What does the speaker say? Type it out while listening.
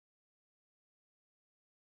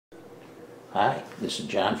Hi, this is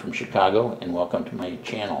John from Chicago, and welcome to my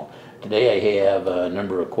channel. Today I have a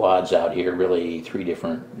number of quads out here, really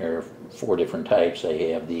four different types. I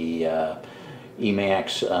have the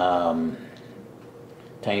Emax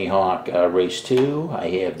TinyHawk Race 2. I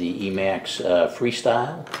have the Emax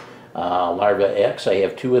FreeStyle Larva X. I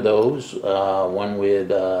have two of those, one with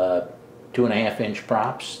 2.5-inch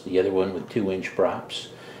props, the other one with 2-inch props.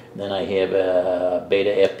 Then I have a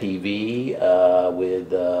BetaFPV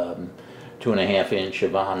with 2.5-inch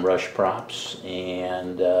Avan rush props,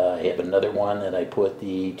 and I have another one that I put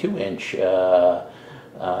the 2-inch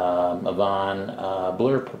Avan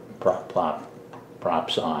blur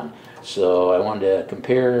props on. So I wanted to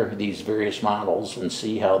compare these various models and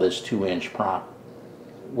see how this 2-inch prop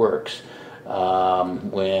works.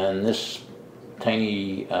 When this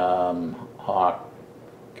TinyHawk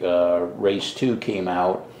Race 2 came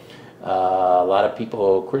out, a lot of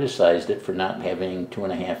people criticized it for not having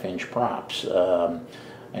 2.5-inch props.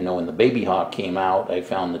 I know when the Baby Hawk came out, I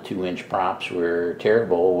found the 2-inch props were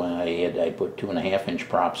terrible. When I put 2.5-inch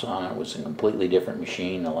props on, it was a completely different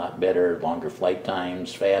machine, a lot better, longer flight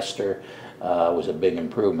times, faster. Was a big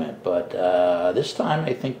improvement. But this time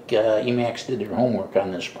I think Emax did their homework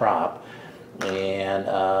on this prop, and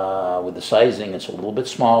with the sizing, it's a little bit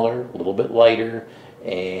smaller, a little bit lighter,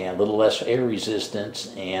 and a little less air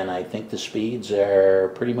resistance, and I think the speeds are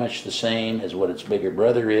pretty much the same as what its bigger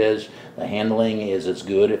brother is. The handling is as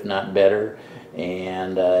good, if not better,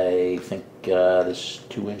 and I think this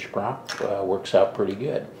 2-inch prop works out pretty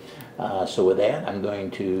good. So with that, I'm going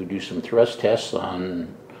to do some thrust tests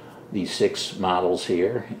on these 6 models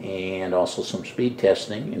here, and also some speed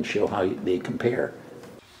testing, and show how they compare.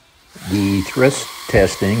 The thrust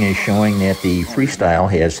testing is showing that the FreeStyle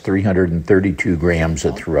has 332 grams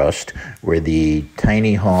of thrust, where the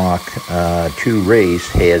TinyHawk 2 Race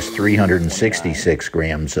has 366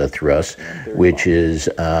 grams of thrust, which is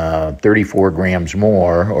 34 grams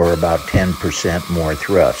more, or about 10% more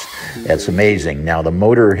thrust. That's amazing. Now the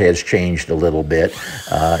motor has changed a little bit.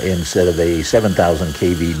 Instead of a 7,000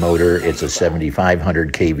 kV motor, it's a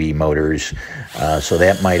 7,500 kV motors, so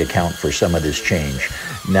that might account for some of this change.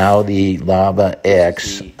 Now the Larva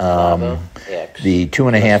X, the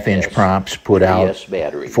 2.5-inch props put out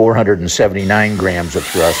 479 grams of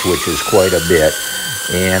thrust, which is quite a bit.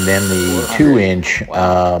 And then the 2-inch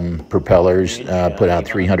propellers put out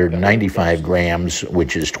 395 grams,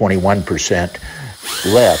 which is 21%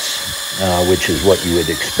 less, which is what you would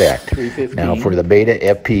expect. Now for the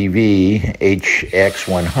BetaFPV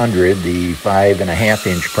HX100, the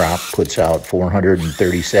 5.5-inch prop puts out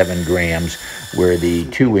 437 grams, where the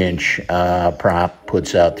 2-inch prop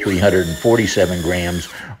puts out 347 grams,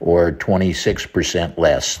 or 26%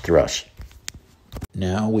 less thrust.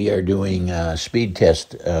 Now we are doing a speed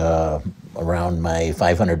test around my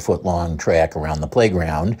 500-foot-long track around the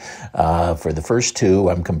playground. For the first two,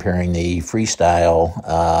 I'm comparing the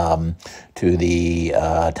FreeStyle to the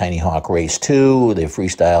TinyHawk Race 2. The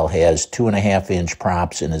FreeStyle has 2.5-inch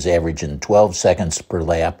props and is averaging 12 seconds per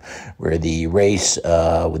lap, where the Race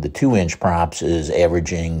with the 2-inch props is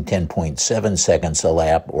averaging 10.7 seconds a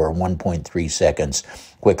lap, or 1.3 seconds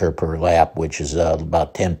quicker per lap, which is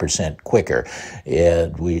about 10% quicker.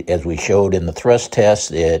 As we showed in the thrust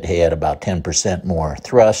test, it had about 10% more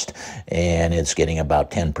thrust, and it's getting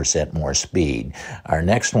about 10% more speed. Our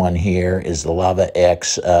next one here is the Larva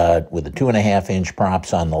X with the 2.5-inch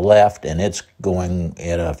props on the left, and it's going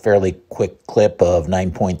at a fairly quick clip of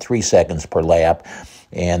 9.3 seconds per lap.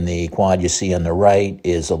 And the quad you see on the right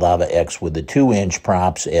is the Larva X with the 2-inch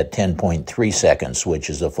props at 10.3 seconds, which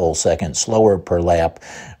is a full second slower per lap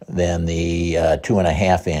than the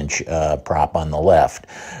 2.5-inch prop on the left.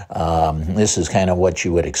 This is kind of what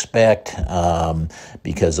you would expect,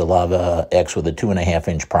 because the Larva X with the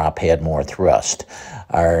 2.5-inch prop had more thrust.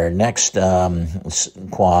 Our next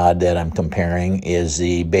quad that I'm comparing is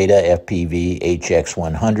the BetaFPV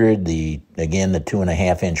HX100. Again, the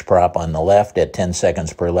 2.5-inch prop on the left at 10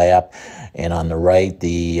 seconds per lap, and on the right,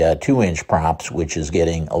 the 2-inch props, which is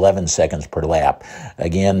getting 11 seconds per lap.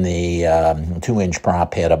 Again, the 2-inch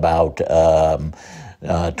prop had about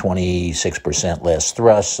 26% less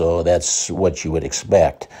thrust, so that's what you would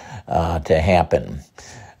expect to happen.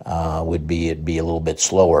 It'd be a little bit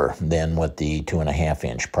slower than what the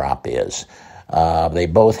 2.5-inch prop is. They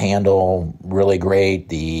both handle really great.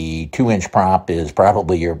 The 2-inch prop is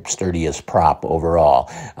probably your sturdiest prop overall.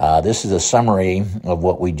 This is a summary of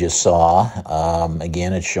what we just saw.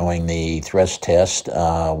 Again, it's showing the thrust test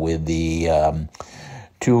with the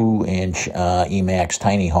 2-inch Emax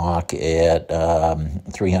TinyHawk at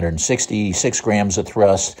 366 grams of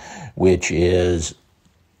thrust, which is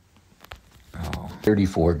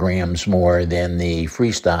 34 grams more than the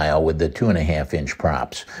FreeStyle with the 2.5-inch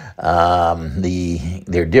props.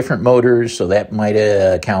 They're different motors, so that might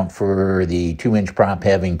account for the 2-inch prop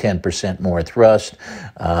having 10% more thrust.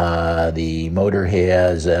 The motor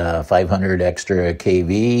has 500 extra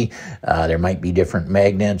kV. There might be different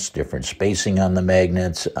magnets, different spacing on the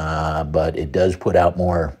magnets, but it does put out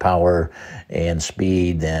more power and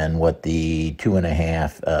speed than what the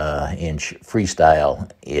 2.5-inch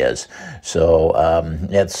FreeStyle is. So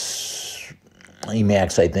that's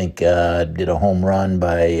Emax, I think, did a home run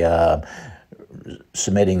by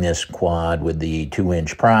submitting this quad with the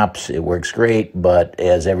 2-inch props. It works great, but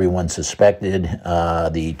as everyone suspected,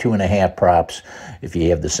 the 2.5 props, if you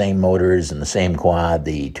have the same motors and the same quad,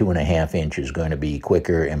 the 2.5-inch is going to be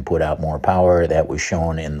quicker and put out more power. That was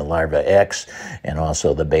shown in the Larva X and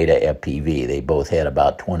also the BetaFPV. They both had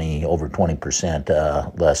about over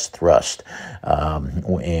 20% less thrust,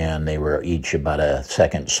 and they were each about a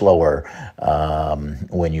second slower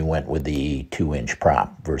when you went with the 2-inch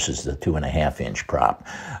prop versus the 2.5-inch prop.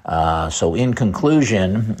 So in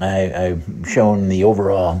conclusion, I've shown the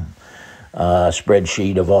overall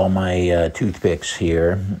spreadsheet of all my toothpicks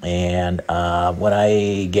here, and what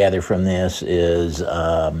I gather from this is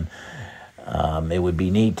it would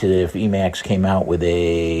be neat if Emax came out with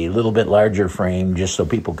a little bit larger frame just so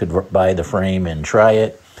people could buy the frame and try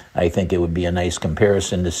it. I think it would be a nice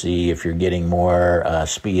comparison to see if you're getting more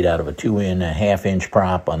speed out of a 2.5-inch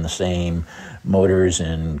prop on the same motors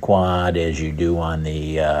and quad as you do on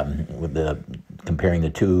the comparing the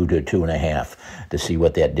 2 to 2.5 to see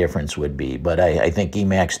what that difference would be. But I think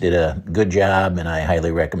Emax did a good job, and I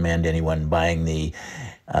highly recommend anyone buying the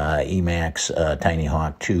Emax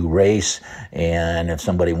TinyHawk 2 race. And if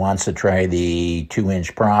somebody wants to try the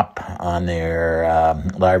 2-inch prop on their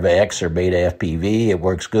Larva X or BetaFPV, it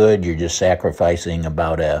works good. You're just sacrificing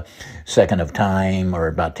about a second of time or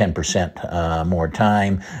about 10% more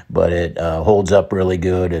time, but it holds up really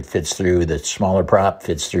good. It fits through, the smaller prop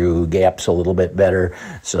fits through gaps a little bit better,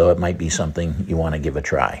 so it might be something you want to give a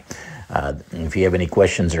try. If you have any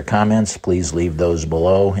questions or comments, please leave those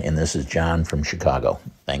below. And this is John from Chicago.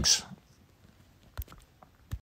 Thanks.